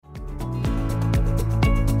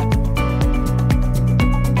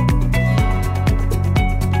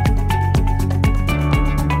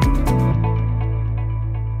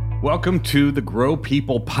Welcome to the Grow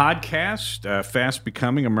People podcast, fast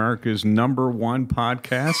becoming America's #1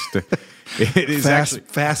 podcast. It is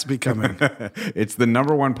fast becoming. It's the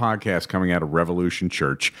 #1 podcast coming out of Revolution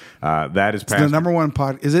Church. That is the #1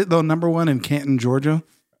 pod. Is it the #1 in Canton, Georgia?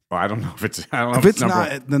 Well, I don't know if it's. If it's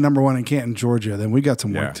not the #1 in Canton, Georgia, then we got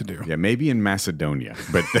some work to do. Yeah, maybe in Macedonia,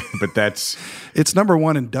 but that's it's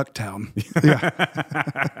 #1 in Ducktown. Yeah,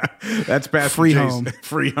 that's Pastor free Jason. home.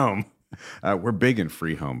 Free home. We're big in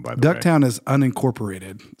free home, by the way. Ducktown is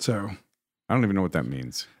unincorporated, so I don't even know what that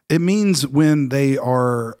means. It means when they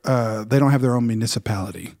are they don't have their own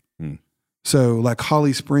municipality. So, like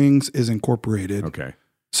Holly Springs is incorporated. Okay.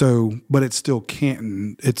 So, but it's still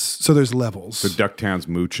Canton. So there's levels. So Ducktown's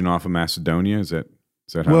mooching off of Macedonia. Is that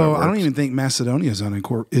how that Well, works? I don't even think Macedonia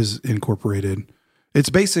is incorporated. It's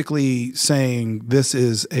basically saying this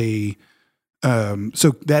is a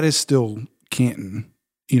so that is still Canton.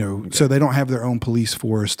 So they don't have their own police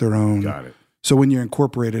force, their own. Got it. So when you're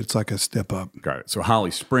incorporated, it's like a step up. Got it. So Holly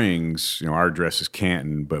Springs, our address is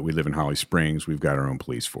Canton, but we live in Holly Springs. We've got our own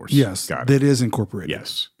police force. Yes, got it. That is incorporated.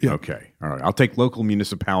 Yes. Yep. Okay. All right. I'll take local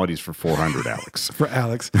municipalities for 400, Alex. For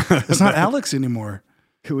Alex. It's not Alex anymore.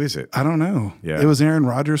 Who is it? I don't know. Yeah. It was Aaron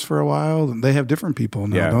Rodgers for a while. They have different people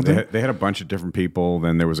now, don't they? They had a bunch of different people.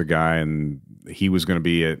 Then there was a guy, and he was going to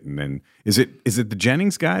be it. And then is it the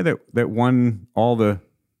Jennings guy that won all the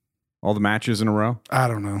matches in a row? I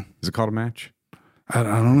don't know. Is it called a match? I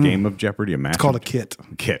don't know. Game of Jeopardy, a match? It's called a kit.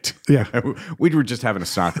 Kit. Yeah. We were just having a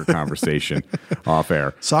soccer conversation off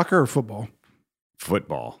air. Soccer or football?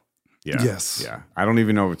 Football. Yeah. Yes. Yeah. I don't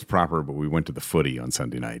even know if it's proper, but we went to the footy on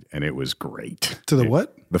Sunday night, and it was great. To the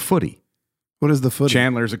what? The footy. What is the footy?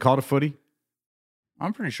 Chandler, is it called a footy?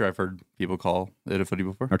 I'm pretty sure I've heard people call it a footy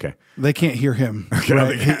before. Okay. They can't hear him. Okay.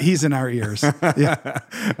 Right? He's in our ears. Yeah.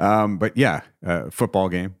 But yeah, football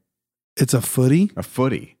game. It's a footy? A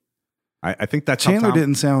footy. I think that's Chandler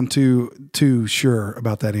didn't sound too sure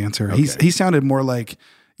about that answer. Okay. He sounded more like,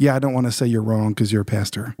 yeah, I don't want to say you're wrong because you're a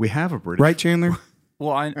pastor. We have a British. Right, Chandler?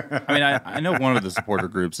 Well, I know one of the supporter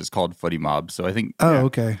groups is called Footy Mob, so I think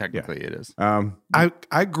okay. Technically it is.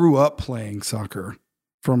 I grew up playing soccer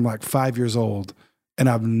from like 5 years old, and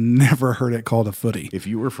I've never heard it called a footy. If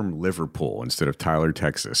you were from Liverpool instead of Tyler,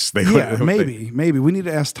 Texas, maybe we need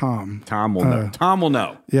to ask Tom. Tom will know. Tom will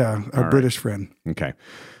know. Yeah, our British friend. Okay.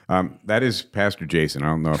 That is Pastor Jason. I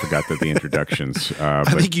don't know if I got the introductions. I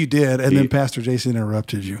think you did, and then Pastor Jason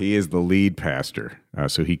interrupted you. He is the lead pastor,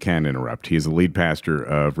 so he can interrupt. He is the lead pastor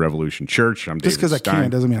of Revolution Church. I'm just because I Stein. can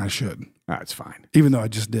doesn't mean I should. It's fine. Even though I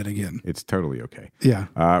just did again. It's totally okay. Yeah.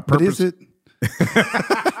 But is it?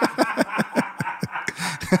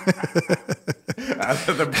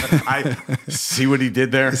 I see what he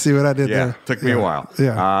did there. See what I did there? Took me a while.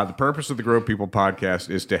 Yeah. The purpose of the Grow People podcast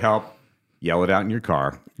is to help yell it out in your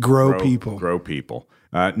car. Grow people. Grow people.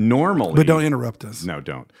 Normally. But don't interrupt us. No,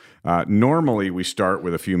 don't. Normally, we start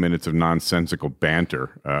with a few minutes of nonsensical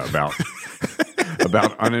banter about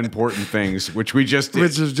about unimportant things, which we just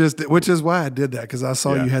did. Which is why I did that, because I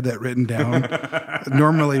saw you had that written down.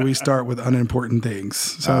 Normally, we start with unimportant things.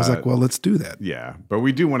 So I was like, well, let's do that. Yeah. But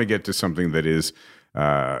we do want to get to something that is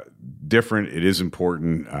different. It is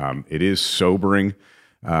important. It is sobering.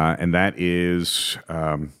 And that is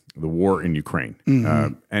the war in Ukraine.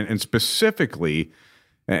 Mm-hmm. And specifically,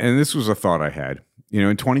 and this was a thought I had,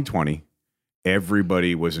 in 2020,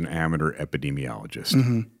 everybody was an amateur epidemiologist.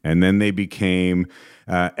 Mm-hmm. And then they became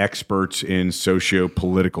experts in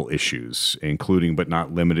socio-political issues, including but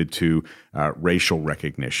not limited to racial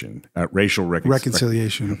recognition,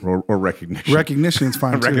 reconciliation. Or recognition. Recognition is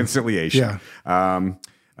fine, too. Reconciliation.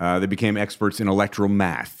 Yeah. They became experts in electoral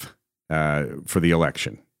math for the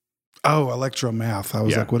election. Oh, electromath. I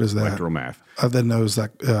was like, what is that? Electoral math. That knows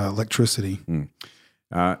like electricity.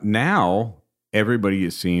 Now, everybody,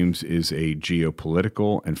 it seems, is a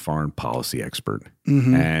geopolitical and foreign policy expert.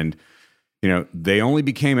 Mm-hmm. And, they only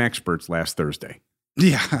became experts last Thursday.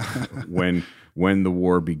 Yeah. when the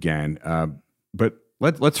war began. But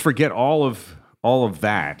let's forget all of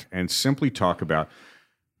that and simply talk about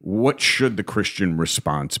what should the Christian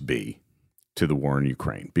response be to the war in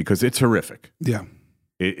Ukraine, because it's horrific. Yeah.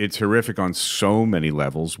 It's horrific on so many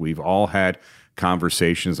levels. We've all had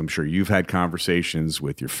conversations. I'm sure you've had conversations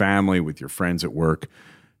with your family, with your friends at work,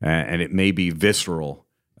 and it may be visceral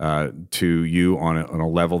to you on a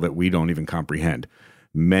level that we don't even comprehend.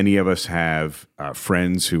 Many of us have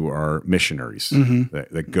friends who are missionaries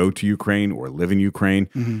that go to Ukraine or live in Ukraine.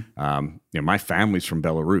 Mm-hmm. My family's from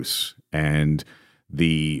Belarus, and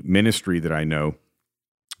the ministry that I know,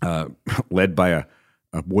 led by a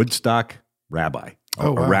Woodstock rabbi.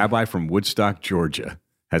 Oh, wow. A rabbi from Woodstock, Georgia,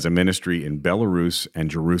 has a ministry in Belarus and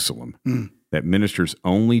Jerusalem that ministers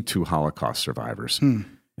only to Holocaust survivors.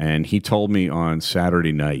 And he told me on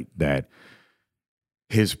Saturday night that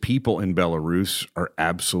his people in Belarus are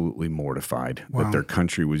absolutely mortified that their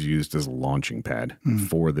country was used as a launching pad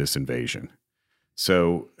for this invasion.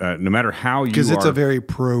 So no matter how you, because it's a very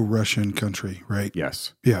pro-Russian country, right?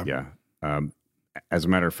 Yes. Yeah. As a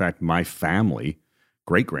matter of fact, my family,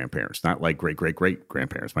 great-grandparents, not like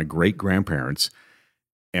great-great-great-grandparents, my great-grandparents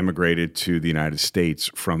emigrated to the United States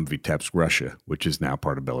from Vitebsk, Russia, which is now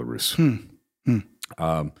part of Belarus.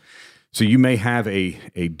 So you may have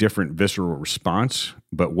a different visceral response,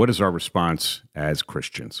 but what is our response as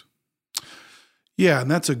Christians? Yeah,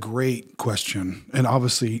 and that's a great question. And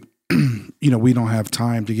obviously, we don't have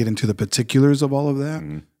time to get into the particulars of all of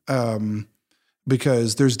that,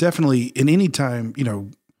 because there's definitely, in any time,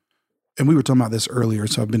 and we were talking about this earlier,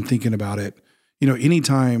 so I've been thinking about it,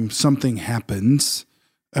 anytime something happens,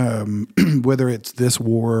 whether it's this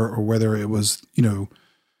war or whether it was,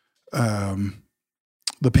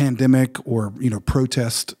 the pandemic or,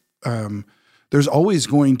 protest, there's always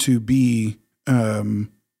going to be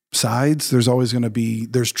sides. There's always going to be,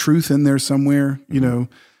 there's truth in there somewhere,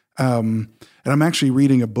 and I'm actually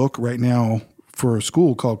reading a book right now for a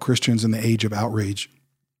school called Christians in the Age of Outrage.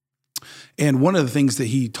 And one of the things that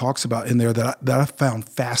he talks about in there that I found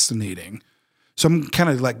fascinating. So I'm kind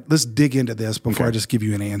of like, let's dig into this before I just give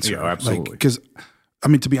you an answer. Yeah, absolutely. Because,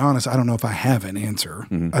 to be honest, I don't know if I have an answer.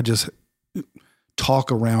 I just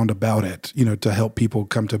talk around about it, to help people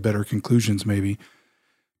come to better conclusions maybe.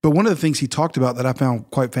 But one of the things he talked about that I found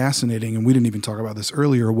quite fascinating, and we didn't even talk about this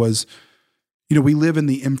earlier, was, we live in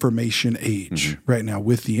the information age right now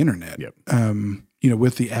with the internet,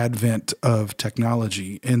 with the advent of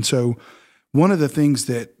technology. And so one of the things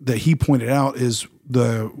that he pointed out is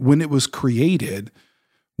when it was created,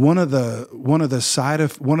 one of the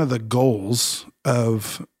goals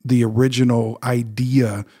of the original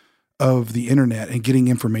idea of the internet and getting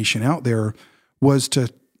information out there was the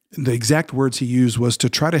exact words he used was to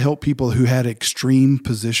try to help people who had extreme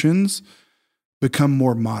positions become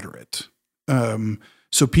more moderate.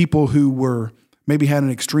 So people who were maybe had an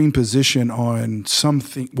extreme position on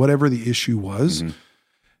something, whatever the issue was,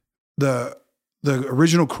 the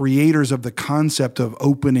original creators of the concept of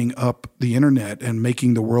opening up the internet and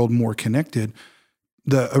making the world more connected,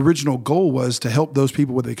 the original goal was to help those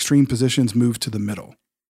people with extreme positions move to the middle.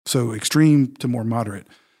 So extreme to more moderate.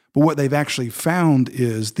 But what they've actually found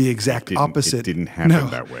is the exact opposite. It didn't happen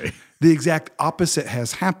that way. The exact opposite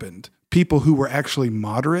has happened. People who were actually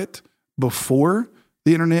moderate before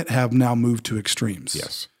the internet have now moved to extremes.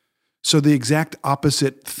 Yes. So the exact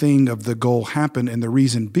opposite thing of the goal happened, and the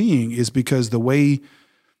reason being is because the way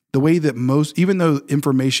that even though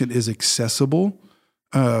information is accessible,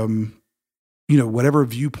 whatever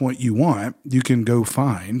viewpoint you want, you can go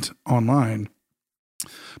find online.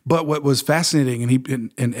 But what was fascinating,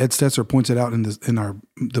 and Ed Stetzer points it out in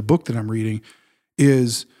the book that I'm reading,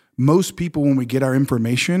 is most people, when we get our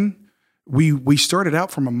information, we started out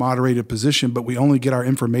from a moderated position, but we only get our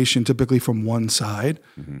information typically from one side.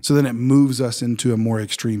 So then it moves us into a more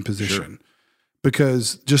extreme position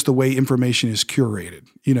because just the way information is curated,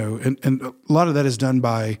 and a lot of that is done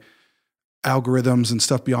by algorithms and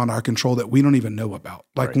stuff beyond our control that we don't even know about.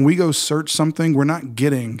 Like when we go search something, we're not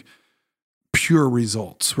getting pure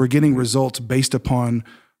results. We're getting results based upon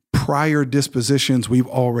prior dispositions we've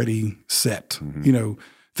already set,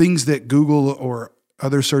 things that Google or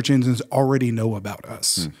other search engines already know about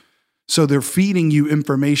us. So they're feeding you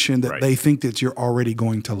information that they think that you're already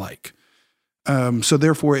going to like. So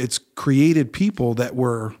therefore it's created people that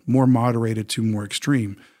were more moderated to more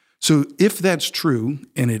extreme. So if that's true,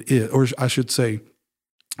 and it is, or I should say,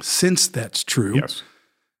 since that's true,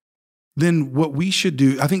 then what we should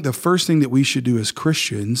do, I think the first thing that we should do as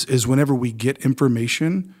Christians is whenever we get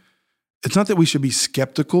information, it's not that we should be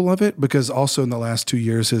skeptical of it, because also in the last 2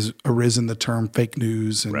 years has arisen the term fake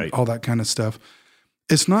news and all that kind of stuff.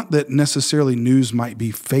 It's not that necessarily news might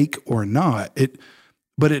be fake or not,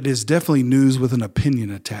 but it is definitely news with an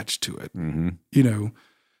opinion attached to it,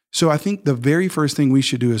 So I think the very first thing we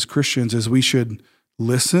should do as Christians is we should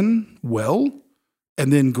listen well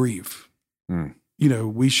and then grieve.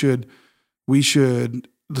 We should,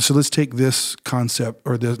 so let's take this concept,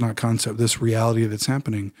 or this, not concept, this reality that's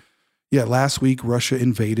happening. Yeah, last week, Russia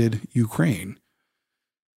invaded Ukraine.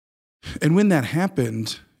 And when that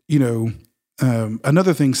happened,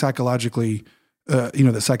 another thing psychologically,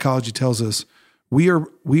 that psychology tells us, we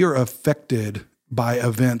are affected by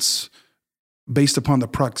events based upon the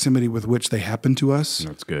proximity with which they happen to us.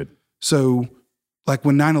 That's good. So like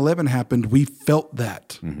when 9/11 happened, we felt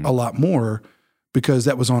that a lot more because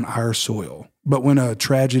that was on our soil. But when a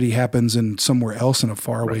tragedy happens in somewhere else in a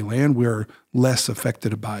faraway land, we're less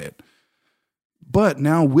affected by it. But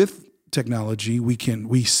now with technology, we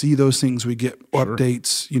see those things, we get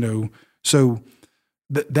updates, so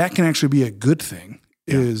that can actually be a good thing.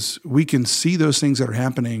 Is we can see those things that are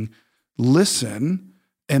happening, listen,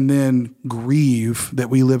 and then grieve that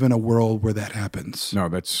we live in a world where that happens. No,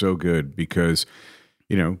 that's so good because,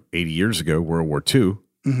 80 years ago, World War II,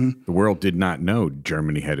 the world did not know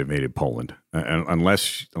Germany had invaded Poland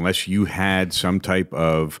unless you had some type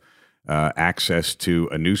of access to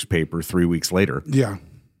a newspaper 3 weeks later. Yeah.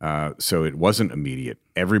 So it wasn't immediate.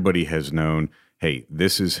 Everybody has known, hey,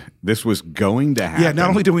 this was going to happen. Yeah, not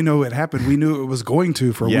only did we know it happened, we knew it was going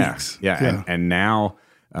to for weeks. Yeah. And now,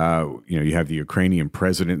 you have the Ukrainian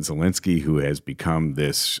president, Zelensky, who has become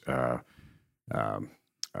this, I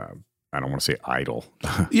don't want to say idol.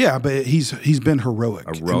 Yeah, but he's been heroic.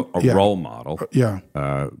 A role model. Yeah.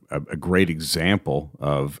 A great example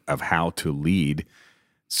of how to lead.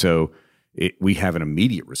 So we have an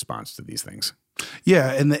immediate response to these things.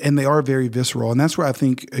 Yeah, and they are very visceral, and that's where I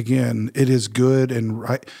think again it is good and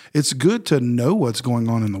right. It's good to know what's going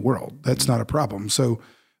on in the world. That's not a problem. So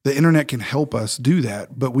the internet can help us do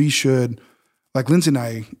that, but we should, like Lindsay and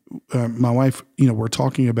I, my wife, we're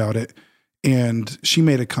talking about it, and she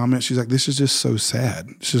made a comment. She's like, "This is just so sad.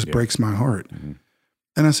 It just breaks my heart." Mm-hmm.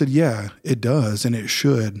 And I said, "Yeah, it does, and it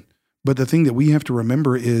should. But the thing that we have to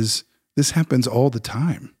remember is this happens all the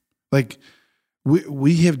time. Like."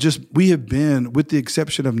 We have been, with the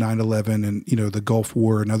exception of 9/11 and, the Gulf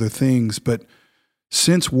War and other things, but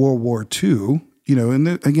since World War II, and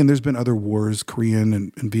again, there's been other wars, Korean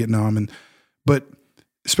and Vietnam, but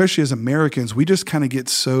especially as Americans, we just kind of get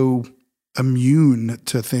so immune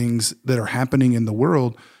to things that are happening in the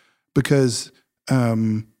world because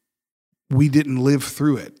we didn't live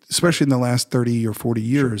through it, especially in the last 30 or 40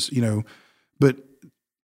 years, but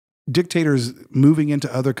dictators moving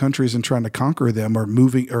into other countries and trying to conquer them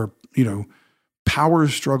power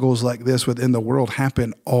struggles like this within the world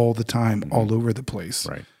happen all the time, all over the place.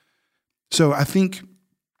 Right. So I think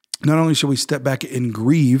not only should we step back and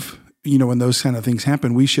grieve, when those kind of things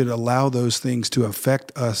happen, we should allow those things to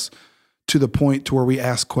affect us to the point to where we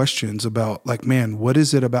ask questions about like, man, what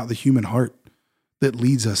is it about the human heart that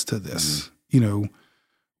leads us to this?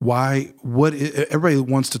 Everybody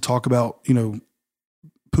wants to talk about,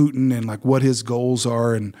 Putin and like what his goals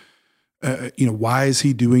are and, why is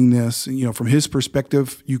he doing this? And, from his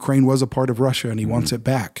perspective, Ukraine was a part of Russia and he wants it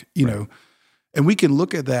back, know, and we can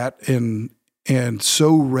look at that and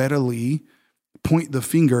so readily point the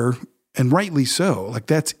finger, and rightly so, like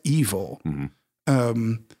that's evil.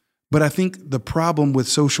 But I think the problem with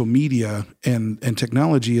social media and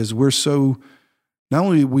technology is we're so, not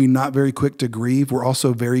only are we not very quick to grieve, we're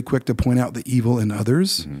also very quick to point out the evil in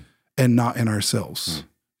others and not in ourselves.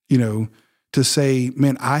 To say,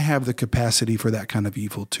 man, I have the capacity for that kind of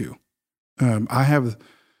evil too. I have,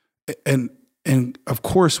 and of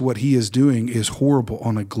course what he is doing is horrible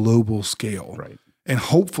on a global scale. Right. And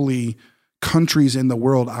hopefully countries in the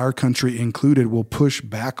world, our country included, will push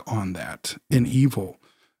back on that in evil.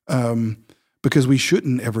 Because we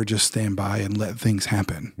shouldn't ever just stand by and let things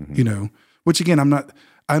happen, which again, I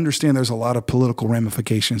understand there's a lot of political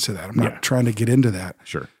ramifications to that. I'm not trying to get into that.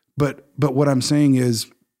 Sure. But what I'm saying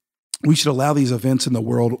is we should allow these events in the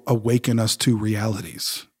world awaken us to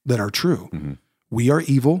realities that are true. We are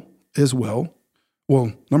evil as well.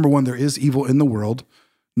 Well, number one, there is evil in the world.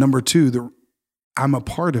 Number two, I'm a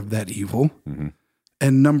part of that evil.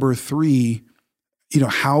 And number three,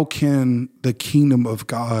 how can the kingdom of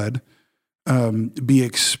God be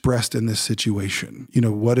expressed in this situation?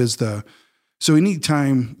 What is so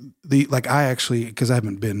anytime I actually, because I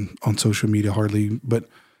haven't been on social media hardly, but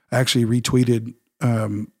I actually retweeted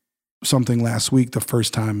something last week, the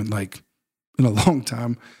first time in a long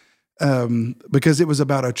time, because it was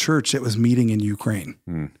about a church that was meeting in Ukraine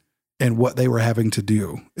and what they were having to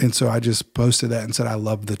do. And so I just posted that and said, I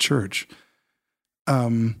love the church.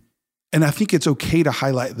 And I think it's okay to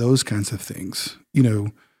highlight those kinds of things.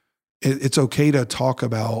 It's okay to talk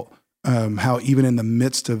about how even in the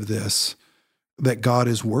midst of this, that God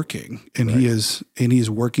is working and he is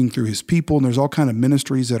working through his people. And there's all kinds of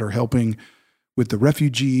ministries that are helping with the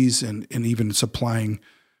refugees and even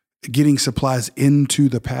getting supplies into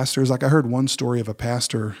the pastors. Like I heard one story of a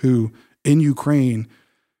pastor who in Ukraine,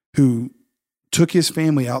 who took his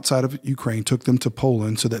family outside of Ukraine, took them to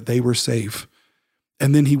Poland so that they were safe.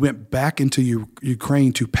 And then he went back into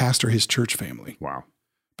Ukraine to pastor his church family. Wow.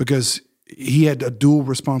 Because he had a dual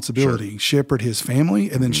responsibility, shepherd his family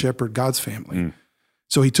and then shepherd God's family.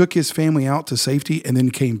 So he took his family out to safety and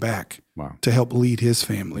then came back Wow. to help lead his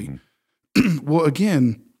family. Well,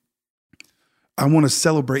 again, I want to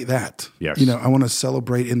celebrate that. Yes. You know, I want to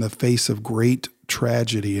celebrate in the face of great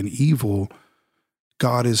tragedy and evil,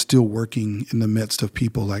 God is still working in the midst of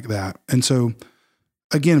people like that. And so,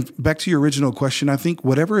 again, back to your original question, I think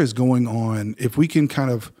whatever is going on, if we can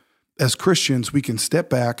kind of, as Christians, we can step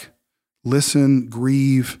back, listen,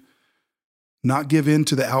 grieve, not give in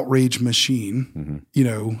to the outrage machine, you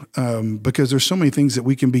know, because there's so many things that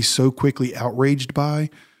we can be so quickly outraged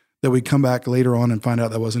by that we come back later on and find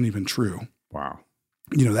out that wasn't even true. Wow.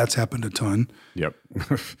 You know, that's happened a ton. Yep.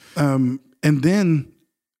 And then,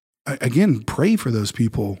 again, pray for those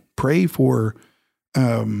people. Pray for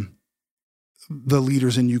the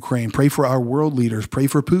leaders in Ukraine. Pray for our world leaders. Pray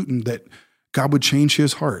for Putin that God would change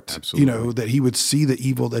his heart. Absolutely. You know, that he would see the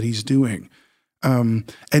evil that he's doing.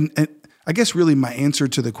 And I guess really my answer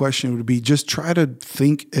to the question would be just try to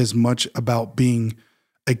think as much about being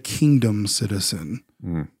a kingdom citizen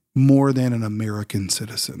more than an American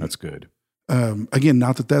citizen. That's good. Again,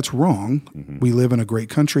 not that that's wrong. We live in a great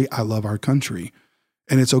country. I love our country.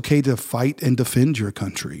 And it's okay to fight and defend your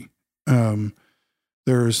country.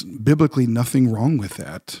 There's biblically nothing wrong with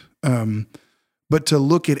that. But to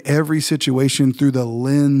look at every situation through the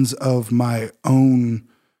lens of my own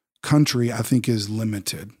country, I think is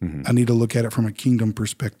limited. I need to look at it from a kingdom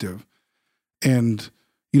perspective. And,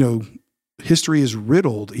 you know, history is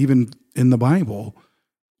riddled, even in the Bible,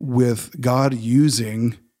 with God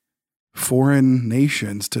using foreign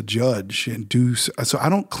nations to judge and do. So I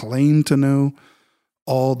don't claim to know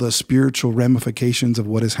all the spiritual ramifications of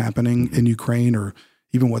what is happening in Ukraine or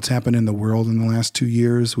even what's happened in the world in the last 2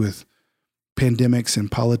 years with pandemics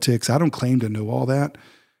and politics. I don't claim to know all that.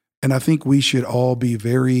 And I think we should all be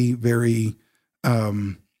very, very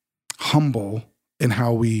humble in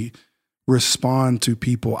how we respond to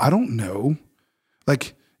people. I don't know.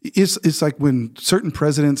 Like, it's like when certain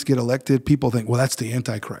presidents get elected, people think, well, that's the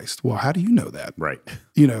Antichrist. Well, how do you know that? Right.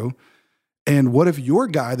 You know, and what if your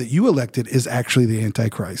guy that you elected is actually the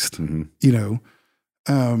Antichrist? You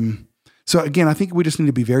know? So again, I think we just need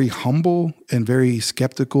to be very humble and very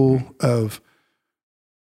skeptical of,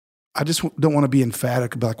 I just don't want to be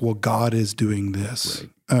emphatic about like, well, God is doing this.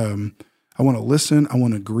 Right. I want to listen. I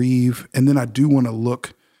want to grieve. And then I do want to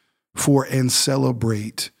look for and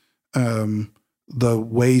celebrate the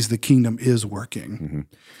ways the kingdom is working.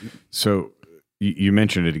 So you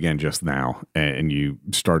mentioned it again just now, and you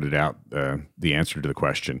started out the answer to the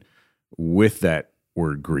question with that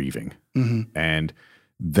word grieving. And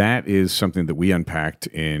that is something that we unpacked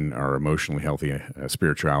in our emotionally healthy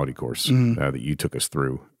spirituality course that you took us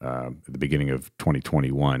through at the beginning of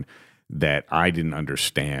 2021 that I didn't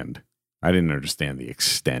understand. I didn't understand the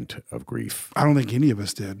extent of grief. I don't think any of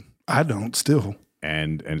us did. I don't still.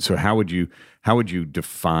 And so how would you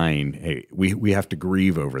define, hey, we have to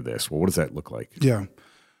grieve over this? Well, what does that look like? Yeah.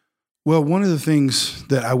 Well, one of the things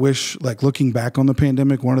that I wish, like looking back on the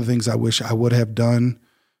pandemic, one of the things I wish I would have done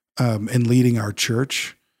in leading our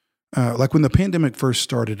church, like when the pandemic first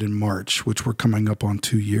started in March, which we're coming up on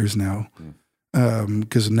 2 years now,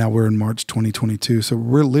 because now we're in March 2022. So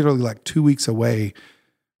we're literally like 2 weeks away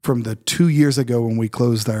from the 2 years ago when we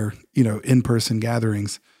closed our, you know, in-person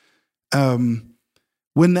gatherings.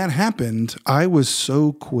 When that happened, I was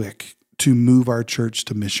so quick to move our church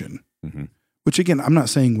to mission, which again, I'm not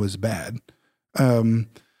saying was bad.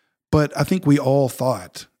 But I think we all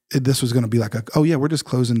thought this was going to be like, oh yeah, we're just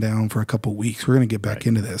closing down for a couple of weeks. We're going to get back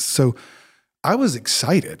into this. So I was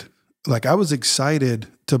excited. Like I was excited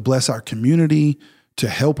to bless our community, to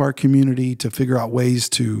help our community, to figure out ways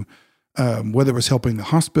to, whether it was helping the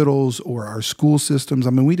hospitals or our school systems. I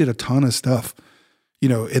mean, we did a ton of stuff, you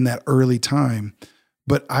know, in that early time.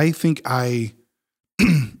 But I think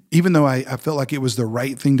even though I felt like it was the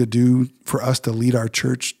right thing to do for us to lead our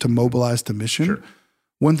church to mobilize to mission,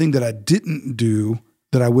 one thing that I didn't do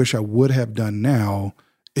that I wish I would have done now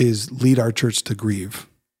is lead our church to grieve,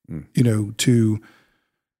 you know, to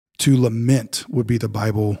lament would be the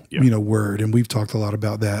Bible, you know, word. And we've talked a lot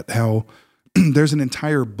about that, how there's an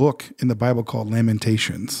entire book in the Bible called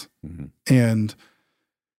Lamentations. And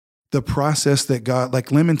the process that God,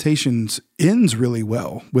 like Lamentations ends really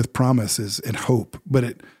well with promises and hope,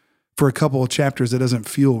 but for a couple of chapters, it doesn't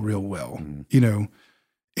feel real well, you know,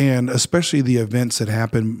 and especially the events that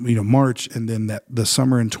happened, you know, March and then the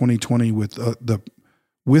summer in 2020 with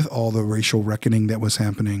with all the racial reckoning that was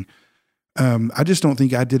happening. I just don't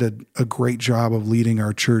think I did a great job of leading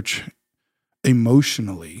our church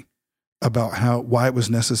emotionally about why it was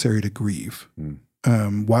necessary to grieve,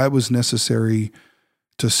 why it was necessary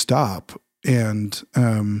to stop and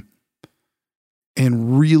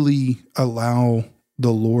and really allow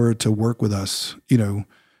the Lord to work with us,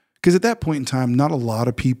 because at that point in time, not a lot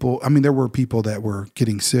of people, I mean, there were people that were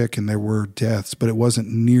getting sick and there were deaths, but it wasn't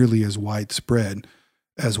nearly as widespread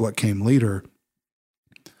as what came later.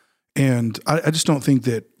 And I just don't think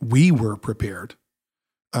that we were prepared.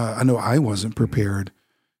 I know I wasn't prepared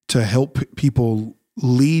to help people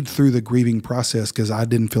lead through the grieving process because I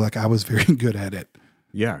didn't feel like I was very good at it.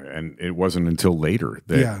 Yeah, and it wasn't until later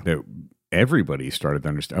that everybody started to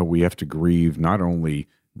understand, we have to grieve not only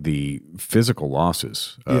the physical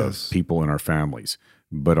losses of people in our families,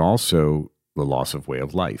 but also the loss of way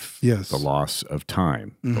of life, the loss of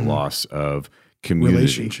time, the loss of community.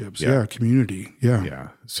 Relationships, community, Yeah.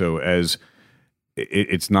 So as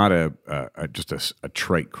it's not just a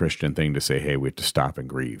trite Christian thing to say, hey, we have to stop and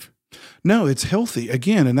grieve. No, it's healthy.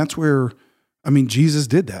 Again, and that's where, Jesus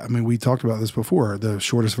did that. We talked about this before. The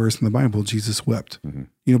shortest verse in the Bible, Jesus wept.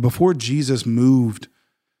 Mm-hmm. Before Jesus moved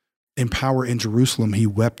in power in Jerusalem, he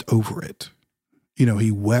wept over it.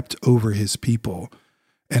 He wept over his people.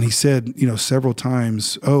 And he said, several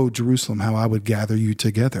times, oh, Jerusalem, how I would gather you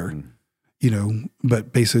together,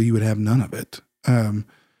 but basically you would have none of it.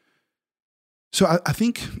 So I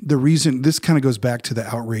think the reason, this kind of goes back to the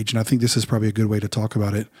outrage, and I think this is probably a good way to talk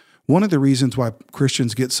about it. One of the reasons why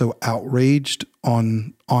Christians get so outraged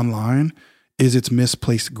online is it's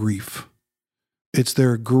misplaced grief. It's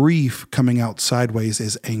their grief coming out sideways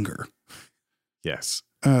as anger. Yes.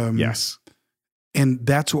 Yes. And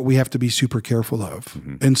that's what we have to be super careful of.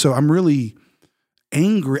 Mm-hmm. And so I'm really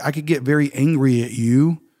angry. I could get very angry at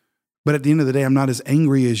you, but at the end of the day, I'm not as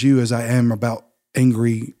angry as you as I am about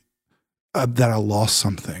angry that I lost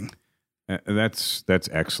something. That's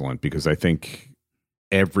excellent, because I think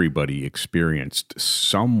everybody experienced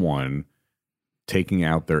someone taking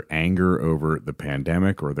out their anger over the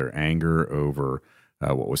pandemic or their anger over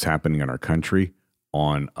what was happening in our country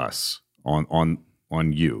on us, on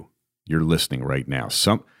you. You're listening right now.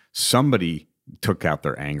 Somebody took out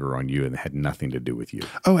their anger on you and had nothing to do with you.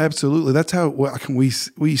 Oh, absolutely. That's how we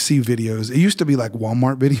see videos. It used to be like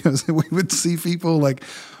Walmart videos that we would see people like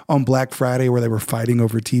on Black Friday where they were fighting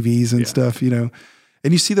over TVs and stuff,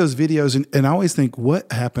 And you see those videos and I always think,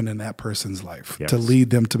 what happened in that person's life to lead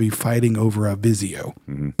them to be fighting over a Vizio?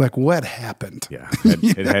 Mm-hmm. Like, what happened? Yeah,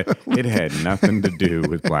 it had nothing to do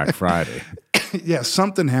with Black Friday. Yeah,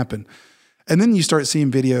 something happened. And then you start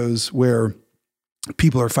seeing videos where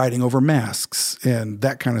people are fighting over masks and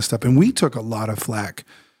that kind of stuff. And we took a lot of flack,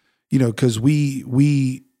 because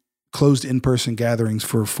we closed in-person gatherings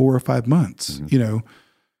for 4 or 5 months,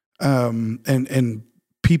 and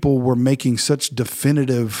people were making such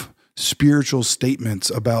definitive spiritual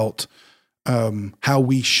statements about how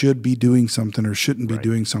we should be doing something or shouldn't be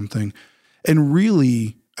doing something. And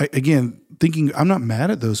really, again, thinking, I'm not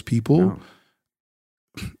mad at those people,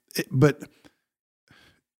 but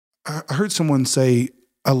I heard someone say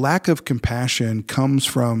a lack of compassion comes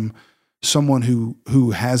from someone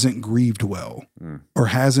who hasn't grieved well or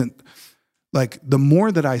hasn't, like, the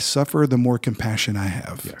more that I suffer, the more compassion I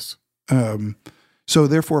have. Yes. So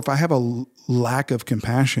therefore, if I have a lack of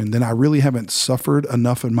compassion, then I really haven't suffered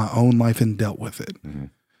enough in my own life and dealt with it. Mm-hmm.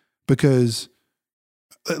 Because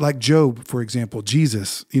like Job, for example,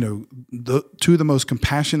 Jesus, the two of the most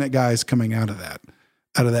compassionate guys coming out of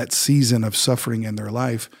that season of suffering in their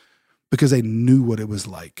life, because they knew what it was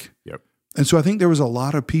like. Yep. And so I think there was a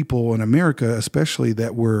lot of people in America, especially,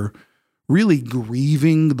 that were really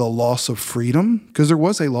grieving the loss of freedom, because there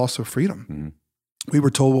was a loss of freedom. Mm-hmm. We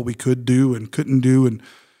were told what we could do and couldn't do. And,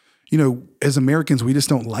 as Americans, we just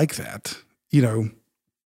don't like that, And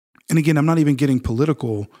again, I'm not even getting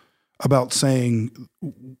political about saying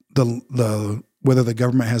whether the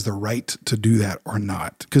government has the right to do that or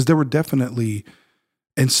not. Because there were definitely,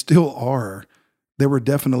 and still are, there were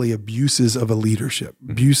definitely abuses of a leadership,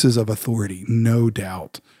 abuses of authority, no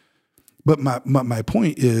doubt. But my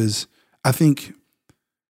point is, I think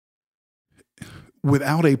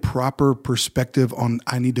without a proper perspective on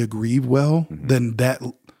I need to grieve well, then that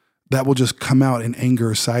will just come out in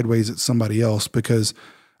anger sideways at somebody else, because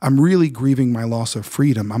I'm really grieving my loss of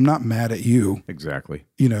freedom. I'm not mad at you. Exactly.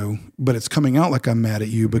 But it's coming out like I'm mad at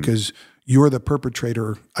you because you're the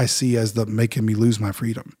perpetrator I see as the making me lose my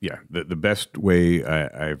freedom. Yeah. The best way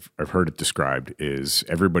I've heard it described is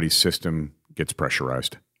everybody's system gets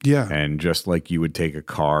pressurized. Yeah. And just like you would take a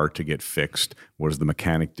car to get fixed, what does the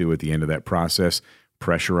mechanic do at the end of that process?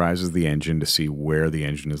 Pressurizes the engine to see where the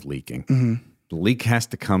engine is leaking. Mm-hmm. The leak has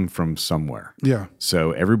to come from somewhere. Yeah.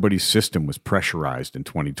 So everybody's system was pressurized in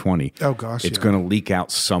 2020. Oh, gosh. It's going to leak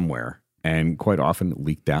out somewhere. And quite often it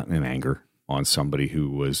leaked out in anger. on somebody who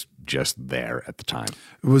was just there at the time.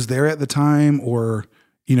 Was there at the time, or,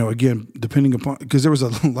 you know, again, depending upon, because there was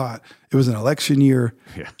a lot, it was an election year.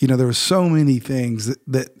 Yeah. You know, there were so many things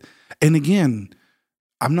that, and again,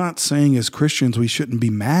 I'm not saying as Christians we shouldn't be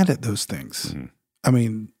mad at those things. Mm-hmm. I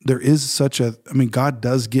mean, there is God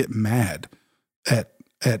does get mad at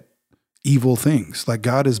evil things. Like,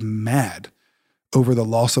 God is mad over the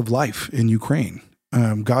loss of life in Ukraine.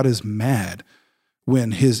 God is mad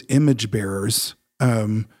when his image bearers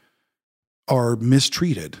are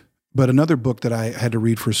mistreated. But another book that I had to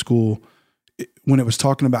read for school, when it was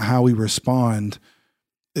talking about how we respond,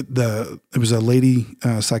 it was a lady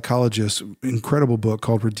psychologist, incredible book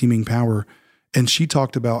called Redeeming Power. And she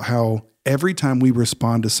talked about how every time we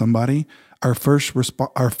respond to somebody, our first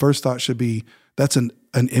thought should be, that's an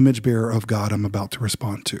image bearer of God I'm about to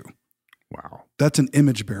respond to. Wow. That's an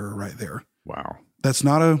image bearer right there. Wow. That's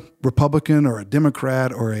not a Republican or a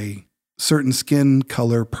Democrat or a certain skin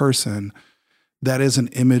color person. That is an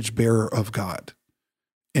image bearer of God.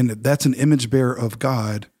 And if that's an image bearer of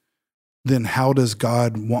God, then how does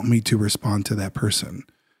God want me to respond to that person?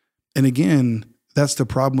 And again, that's the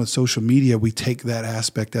problem with social media. We take that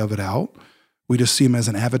aspect of it out. We just see him as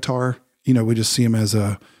an avatar. You know, we just see him as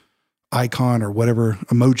a icon or whatever,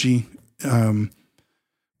 emoji.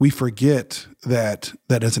 We forget that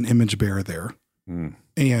is an image bearer there. Mm.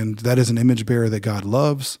 And that is an image bearer that God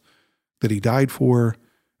loves, that he died for.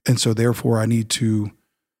 And so therefore I need to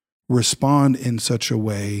respond in such a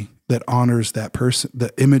way that honors that person,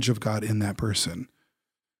 the image of God in that person.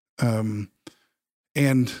 And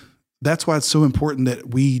that's why it's so important that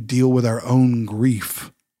we deal with our own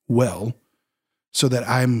grief well, so that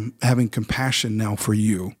I'm having compassion now for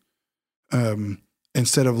you,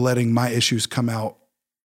 instead of letting my issues come out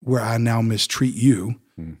where I now mistreat you,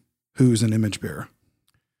 who's an image bearer.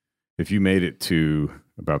 If you made it to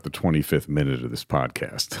about the 25th minute of this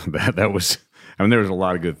podcast, that was, I mean, there was a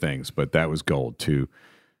lot of good things, but that was gold to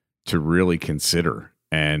really consider.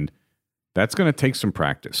 And that's going to take some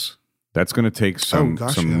practice. That's going to take some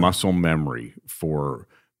muscle memory for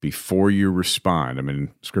before you respond. I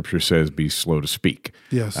mean, Scripture says, be slow to speak.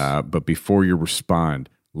 Yes. But before you respond,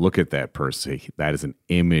 look at that person. Say, that is an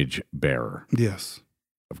image bearer. Yes.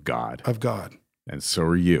 Of God. Of God. And so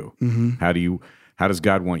are you. Mm-hmm. How does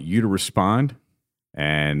God want you to respond?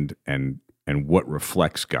 And what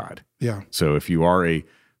reflects God? Yeah. So if you are a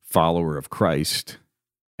follower of Christ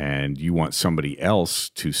and you want somebody else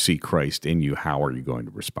to see Christ in you, how are you going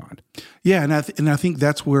to respond? Yeah, and I think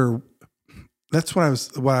that's what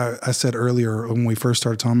I said earlier when we first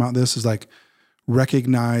started talking about this, is like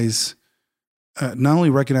recognize, not only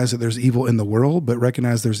recognize that there's evil in the world, but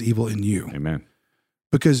recognize there's evil in you. Amen.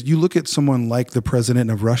 Because you look at someone like the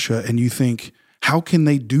president of Russia and you think, how can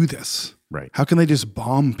they do this? Right. How can they just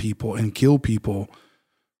bomb people and kill people?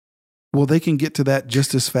 Well, they can get to that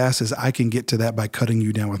just as fast as I can get to that by cutting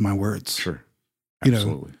you down with my words. Sure.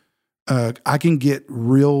 Absolutely. I can get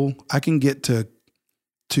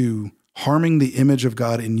to harming the image of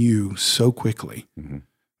God in you so quickly.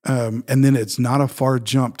 Mm-hmm. And then it's not a far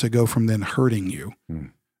jump to go from then hurting you.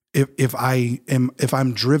 Mm. If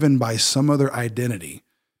I'm driven by some other identity,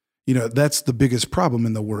 you know, that's the biggest problem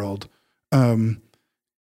in the world.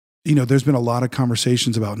 You know, there's been a lot of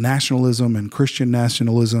conversations about nationalism and Christian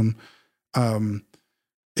nationalism.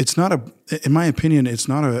 It's not in my opinion,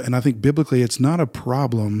 and I think biblically, it's not a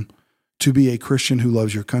problem to be a Christian who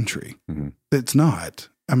loves your country. Mm-hmm. It's not.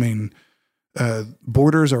 I mean,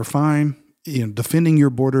 borders are fine. You know, defending your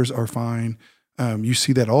borders are fine. You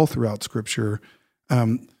see that all throughout Scripture.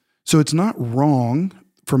 So it's not wrong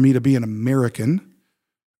for me to be an American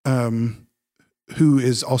who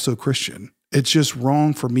is also Christian. It's just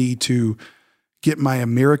wrong for me to get my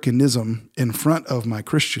Americanism in front of my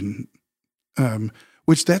Christian,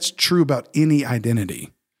 which that's true about any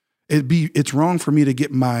identity. It's wrong for me to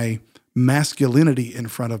get my masculinity in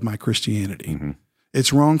front of my Christianity. Mm-hmm.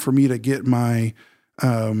 It's wrong for me to get my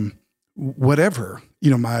whatever,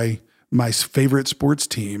 you know, my favorite sports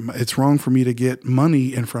team. It's wrong for me to get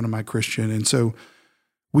money in front of my Christian. And so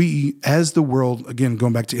we, as the world, again,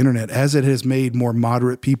 going back to internet, as it has made more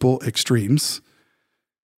moderate people extremes,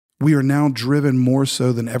 we are now driven more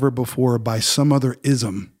so than ever before by some other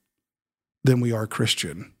ism than we are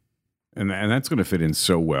Christian. And that's going to fit in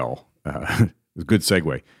so well. A good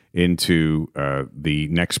segue into the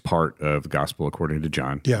next part of the Gospel according to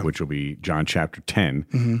John, which will be John chapter 10,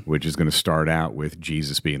 mm-hmm. which is going to start out with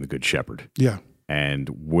Jesus being the good shepherd. Yeah. And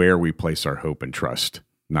where we place our hope and trust,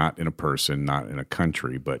 not in a person, not in a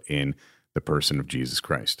country, but in the person of Jesus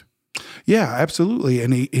Christ. Yeah, absolutely.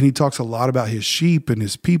 And he talks a lot about his sheep and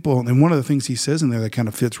his people. And one of the things he says in there that kind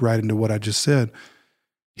of fits right into what I just said,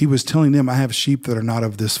 he was telling them, I have sheep that are not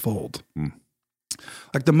of this fold.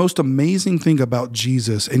 Like the most amazing thing about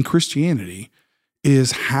Jesus and Christianity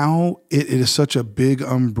is how it is such a big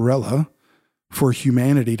umbrella for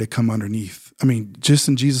humanity to come underneath. I mean, just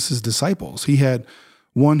in Jesus's disciples, he had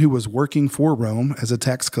one who was working for Rome as a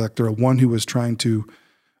tax collector, one who was trying to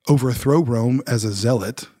overthrow Rome as a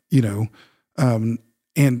zealot, and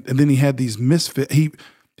then he had these misfit. He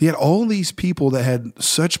had all these people that had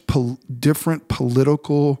such different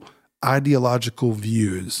political, ideological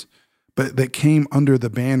views, but that came under the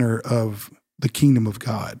banner of the kingdom of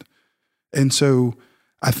God. And so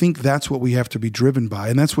I think that's what we have to be driven by.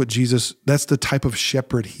 And that's what that's the type of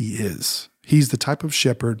shepherd he is. He's the type of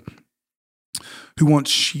shepherd who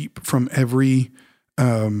wants sheep from every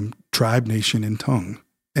tribe, nation, and tongue.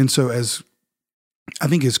 And so I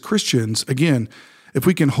think as Christians, again, if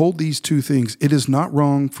we can hold these two things, it is not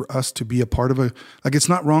wrong for us to be a part of it's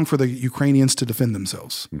not wrong for the Ukrainians to defend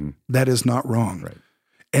themselves. Mm-hmm. That is not wrong. Right.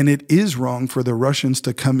 And it is wrong for the Russians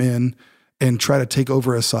to come in and try to take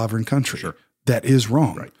over a sovereign country. Sure. That is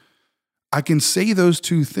wrong. Right. I can say those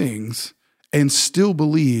two things and still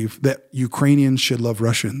believe that Ukrainians should love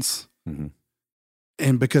Russians. Mm-hmm.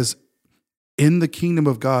 And because in the kingdom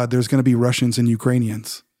of God, there's going to be Russians and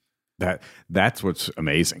Ukrainians. That's what's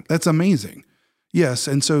amazing. That's amazing. Yes.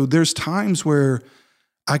 And so there's times where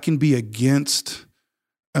I can be against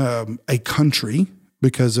a country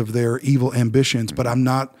because of their evil ambitions, but I'm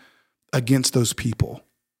not against those people.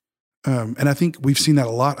 And I think we've seen that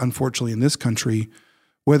a lot, unfortunately, in this country,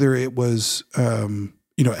 whether it was,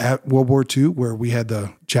 at World War II, where we had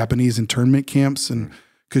the Japanese internment camps, and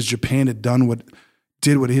because Japan had done what it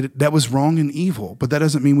did, that was wrong and evil, but that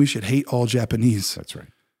doesn't mean we should hate all Japanese. That's right.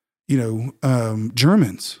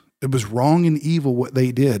 Germans, it was wrong and evil what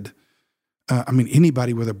they did.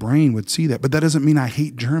 Anybody with a brain would see that, but that doesn't mean I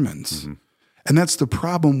hate Germans. Mm-hmm. And that's the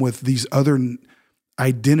problem with these other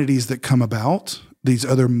identities that come about, these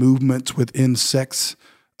other movements within sects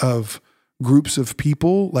of groups of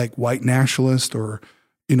people like white nationalists or,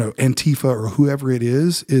 Antifa or whoever it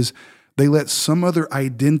is they let some other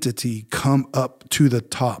identity come up to the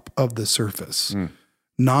top of the surface,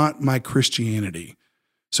 not my Christianity.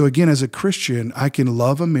 So again, as a Christian, I can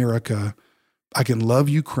love America, I can love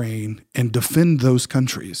Ukraine and defend those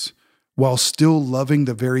countries while still loving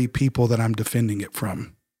the very people that I'm defending it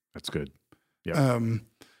from. That's good. Yeah.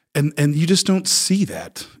 And you just don't see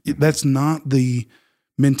that. That's not the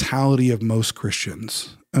mentality of most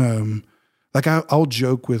Christians. I'll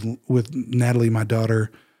joke with Natalie, my daughter,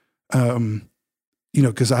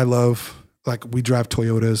 because I love, we drive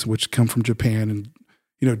Toyotas, which come from Japan,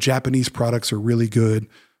 and Japanese products are really good.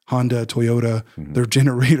 Honda, Toyota, their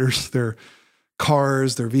generators, their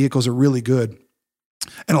cars, their vehicles are really good.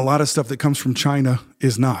 And a lot of stuff that comes from China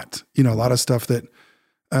is not. A lot of stuff that,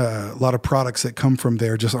 a lot of products that come from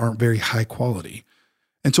there just aren't very high quality.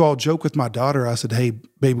 And so I'll joke with my daughter. I said, hey,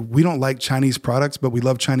 baby, we don't like Chinese products, but we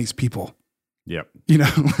love Chinese people. Yep.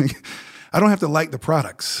 I don't have to like the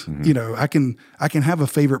products. Mm-hmm. I can have a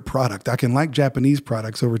favorite product. I can like Japanese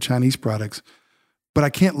products over Chinese products, but I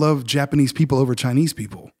can't love Japanese people over Chinese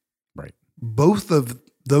people. Right. Both of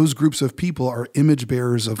those groups of people are image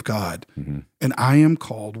bearers of God. Mm-hmm.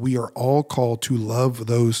 And we are all called to love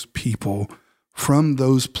those people from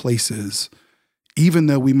those places, even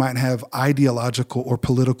though we might have ideological or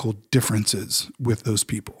political differences with those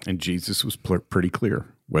people. And Jesus was pretty clear,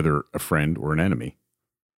 whether a friend or an enemy,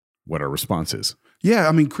 what our response is. Yeah,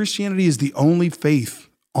 Christianity is the only faith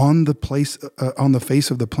on the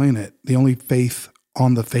face of the planet, the only faith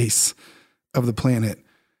on the face of the planet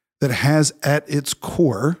that has at its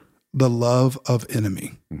core the love of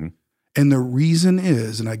enemy. Mm-hmm. And the reason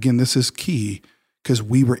is, and again, this is key, because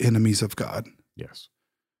we were enemies of God. Yes.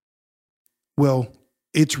 Well,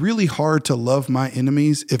 it's really hard to love my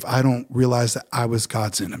enemies if I don't realize that I was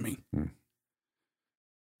God's enemy.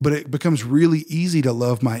 But it becomes really easy to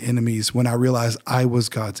love my enemies when I realize I was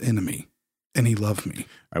God's enemy and he loved me.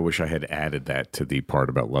 I wish I had added that to the part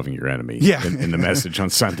about loving your enemy in the message on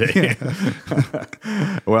Sunday.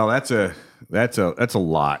 Well, that's a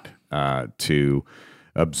lot to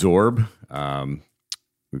absorb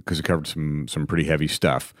because it covered some pretty heavy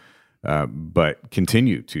stuff. But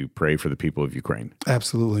continue to pray for the people of Ukraine.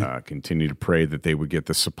 Absolutely. Continue to pray that they would get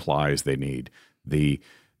the supplies they need, the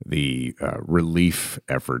relief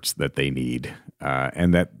efforts that they need,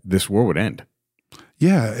 and that this war would end.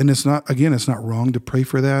 Yeah, and it's not wrong to pray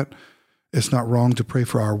for that. It's not wrong to pray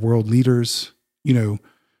for our world leaders.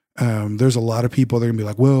 There's a lot of people that are going to be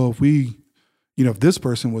like, well, if this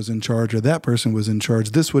person was in charge or that person was in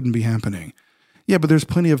charge, this wouldn't be happening. Yeah, but there's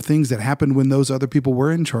plenty of things that happened when those other people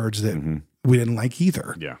were in charge that we didn't like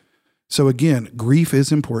either. Yeah. So again, grief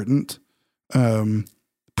is important.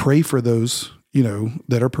 Pray for those,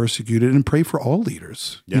 that are persecuted, and pray for all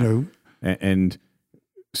leaders, And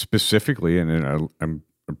specifically, and I'm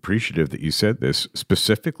appreciative that you said this,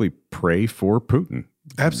 specifically pray for Putin.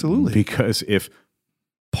 Absolutely. Because if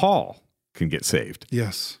Paul can get saved,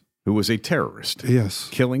 yes, who was a terrorist, yes,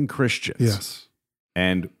 killing Christians, yes,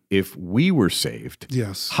 and if we were saved,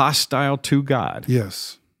 yes, hostile to God,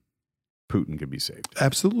 yes, Putin could be saved.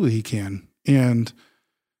 Absolutely, he can, and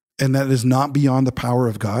that is not beyond the power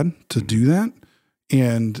of God to do that.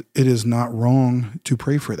 And it is not wrong to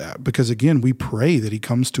pray for that, because again, we pray that he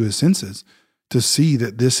comes to his senses to see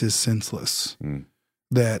that this is senseless.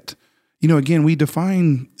 That, again, we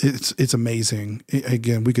define, it's amazing.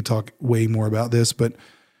 Again, we could talk way more about this, but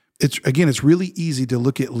it's really easy to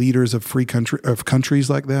look at leaders of countries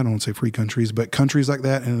like that. I don't want to say free countries, but countries like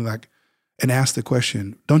that, and ask the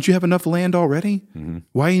question, don't you have enough land already?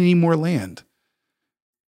 Why do you need more land?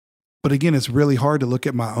 But again, it's really hard to look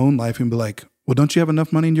at my own life and be like, well, don't you have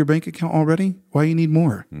enough money in your bank account already? Why do you need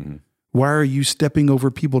more? Why are you stepping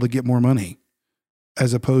over people to get more money,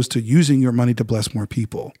 as opposed to using your money to bless more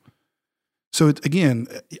people? So again,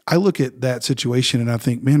 I look at that situation and I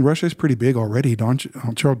think, man, Russia's pretty big already. Aren't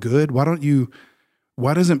you all good? Why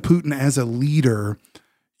doesn't Putin as a leader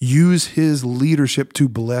use his leadership to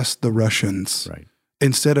bless the Russians, right,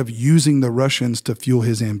 instead of using the Russians to fuel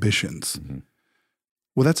his ambitions?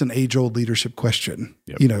 Well, that's an age-old leadership question,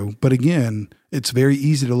 but again, it's very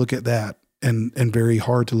easy to look at that and very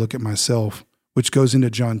hard to look at myself, which goes into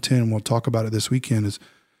John 10. We'll talk about it this weekend. Is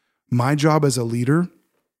my job as a leader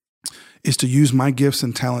is to use my gifts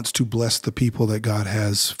and talents to bless the people that God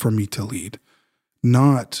has for me to lead,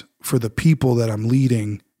 not for the people that I'm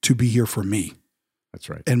leading to be here for me. That's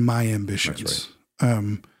right. And my ambitions. That's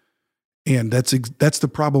right. And that's the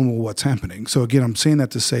problem with what's happening. So again, I'm saying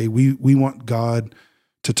that to say we want God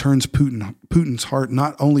to turn Putin's heart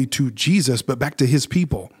not only to Jesus, but back to his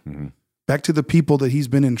people, back to the people that he's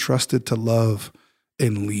been entrusted to love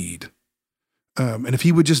and lead. And if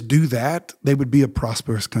he would just do that, they would be a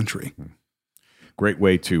prosperous country. Great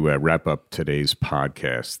way to wrap up today's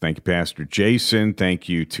podcast. Thank you, Pastor Jason. Thank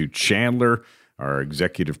you to Chandler, our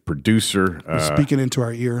executive producer. Speaking into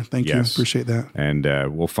our ear. Thank you. Appreciate that. And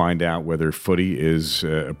we'll find out whether footy is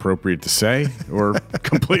appropriate to say or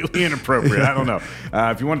completely inappropriate. I don't know.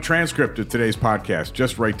 If you want a transcript of today's podcast,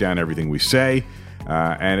 just write down everything we say.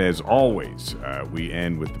 And as always, we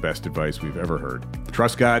end with the best advice we've ever heard.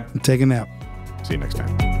 Trust God. Take a nap. See you next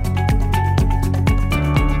time.